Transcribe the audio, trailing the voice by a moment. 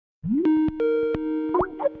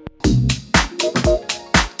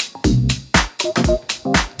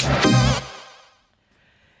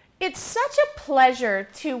pleasure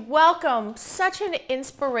to welcome such an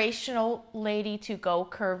inspirational lady to Go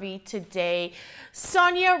Curvy today.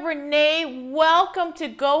 Sonya Renee, welcome to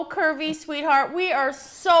Go Curvy, sweetheart. We are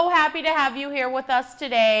so happy to have you here with us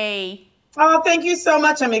today. Oh, thank you so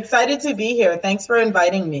much. I'm excited to be here. Thanks for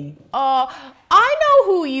inviting me. I know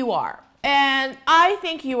who you are, and I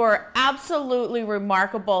think you are absolutely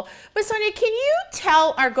remarkable. But Sonya, can you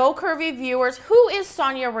tell our Go Curvy viewers, who is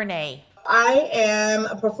Sonya Renee? I am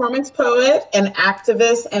a performance poet, an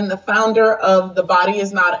activist, and the founder of The Body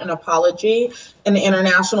Is Not an Apology, an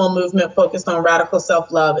international movement focused on radical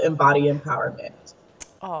self-love and body empowerment.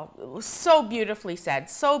 Oh, so beautifully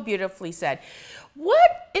said, so beautifully said.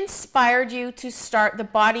 What inspired you to start The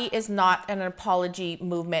Body Is Not an Apology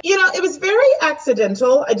movement? You know, it was very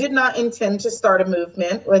accidental. I did not intend to start a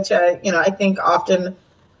movement, which I think often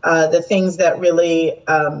the things that really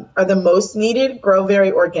are the most needed grow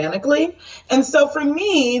very organically. And so for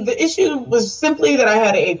me, the issue was simply that I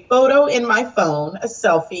had a photo in my phone, a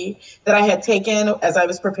selfie that I had taken as I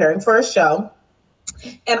was preparing for a show.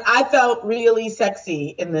 And I felt really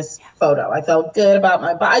sexy in this photo. I felt good about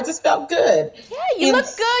my body. I just felt good. Yeah, you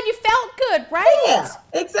looked good. You felt good, right? Yeah,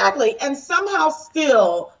 exactly. And somehow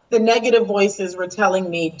still the negative voices were telling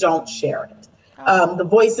me, don't share it. The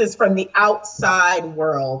voices from the outside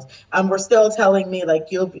world were still telling me, like,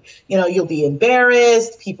 you'll be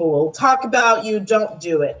embarrassed. People will talk about you. Don't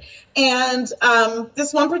do it. And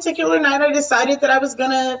this one particular night, I decided that I was going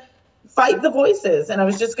to fight the voices and I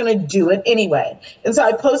was just going to do it anyway. And so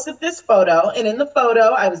I posted this photo, and in the photo,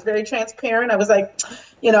 I was very transparent. I was like,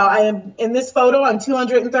 I am in this photo, I'm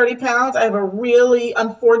 230 pounds. I have a really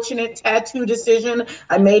unfortunate tattoo decision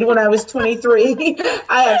I made when I was 23.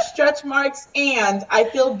 I have stretch marks and I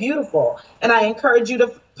feel beautiful. And I encourage you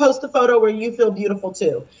to post a photo where you feel beautiful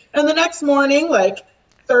too. And the next morning, like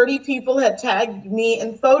 30 people had tagged me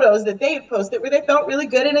in photos that they had posted where they felt really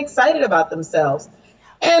good and excited about themselves.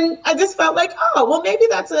 And I just felt like, oh, well, maybe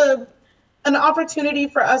that's an opportunity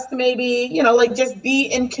for us to maybe, just be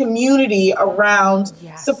in community around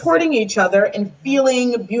supporting each other and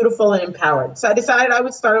feeling beautiful and empowered. So I decided I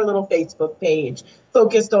would start a little Facebook page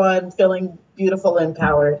focused on feeling beautiful and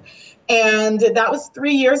empowered. And that was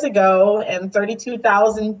 3 years ago, and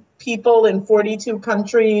 32,000 people in 42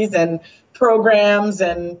 countries and programs.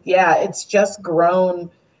 And yeah, it's just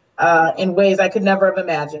grown in ways I could never have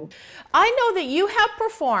imagined. I know that you have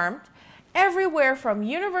performed everywhere from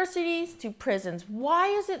universities to prisons. Why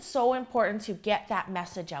is it so important to get that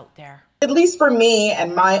message out there? At least for me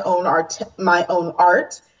and my own art, my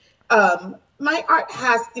art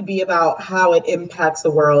has to be about how it impacts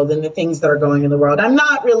the world and the things that are going in the world. I'm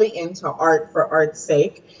not really into art for art's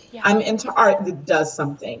sake. Yeah. I'm into art that does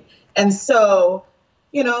something. And so,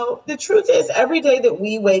 the truth is, every day that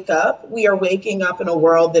we wake up, we are waking up in a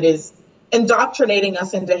world that is indoctrinating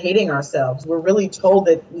us into hating ourselves. We're really told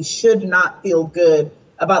that we should not feel good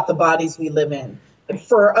about the bodies we live in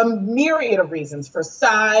for a myriad of reasons, for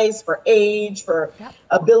size, for age, for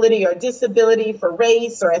ability or disability, for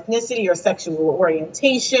race or ethnicity or sexual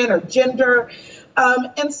orientation or gender.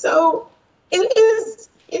 And so it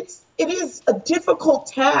is a difficult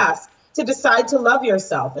task to decide to love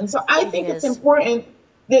yourself. And so I think it's important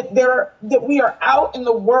that we are out in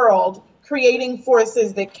the world creating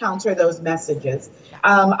forces that counter those messages.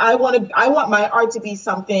 I want my art to be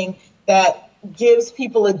something that gives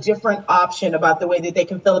people a different option about the way that they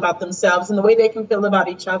can feel about themselves and the way they can feel about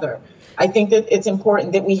each other. I think that it's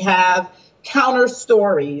important that we have counter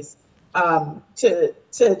stories to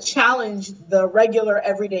challenge the regular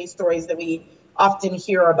everyday stories that we often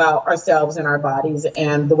hear about ourselves and our bodies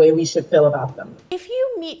and the way we should feel about them. If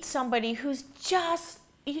you meet somebody who's just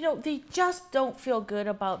they just don't feel good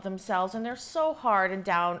about themselves and they're so hard and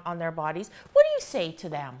down on their bodies, what do you say to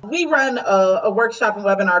them? We run a workshop and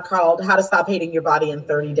webinar called How to Stop Hating Your Body in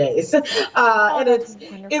 30 Days. And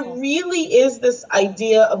it really is this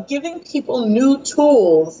idea of giving people new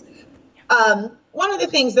tools. One of the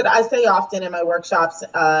things that I say often in my workshops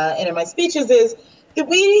and in my speeches is that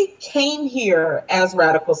we came here as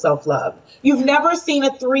radical self-love. You've never seen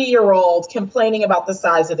a 3-year-old complaining about the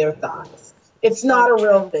size of their thighs. It's not a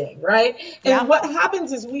real thing, right? And what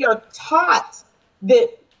happens is we are taught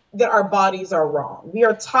that our bodies are wrong. We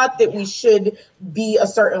are taught that we should be a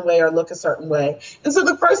certain way or look a certain way. And so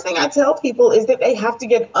the first thing I tell people is that they have to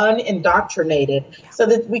get unindoctrinated so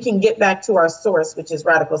that we can get back to our source, which is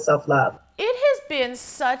radical self-love. It has been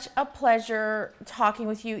such a pleasure talking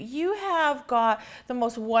with you. You have got the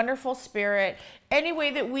most wonderful spirit, any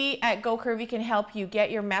way that we at Go Curvy can help you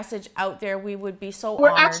get your message out there, we would be so We're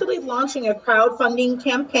honored. actually launching a crowdfunding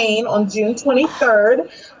campaign on June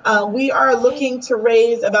 23rd. We are looking to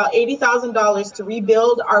raise about $80,000 to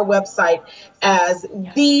rebuild our website as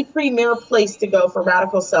the premier place to go for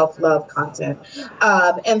radical self-love content.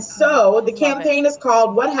 And so the campaign is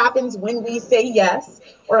called What Happens When We Say Yes,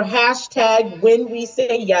 or hashtag When We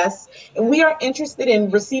Say Yes. And we are interested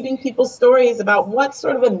in receiving people's stories about what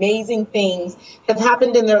sort of amazing things have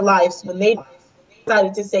happened in their lives when they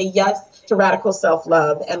decided to say yes to radical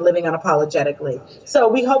self-love and living unapologetically. So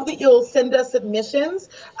we hope that you'll send us submissions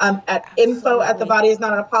at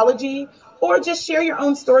info@thebodysnotanapology, or just share your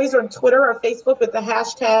own stories on Twitter or Facebook with the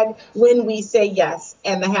hashtag When We Say Yes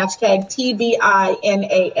and the hashtag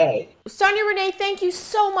TBINAA. Sonya Renee, thank you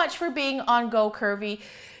so much for being on Go Curvy.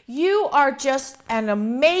 You are just an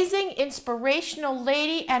amazing, inspirational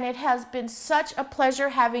lady, and it has been such a pleasure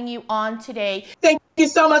having you on today. Thank you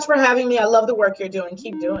so much for having me. I love the work you're doing.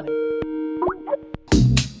 Keep doing it.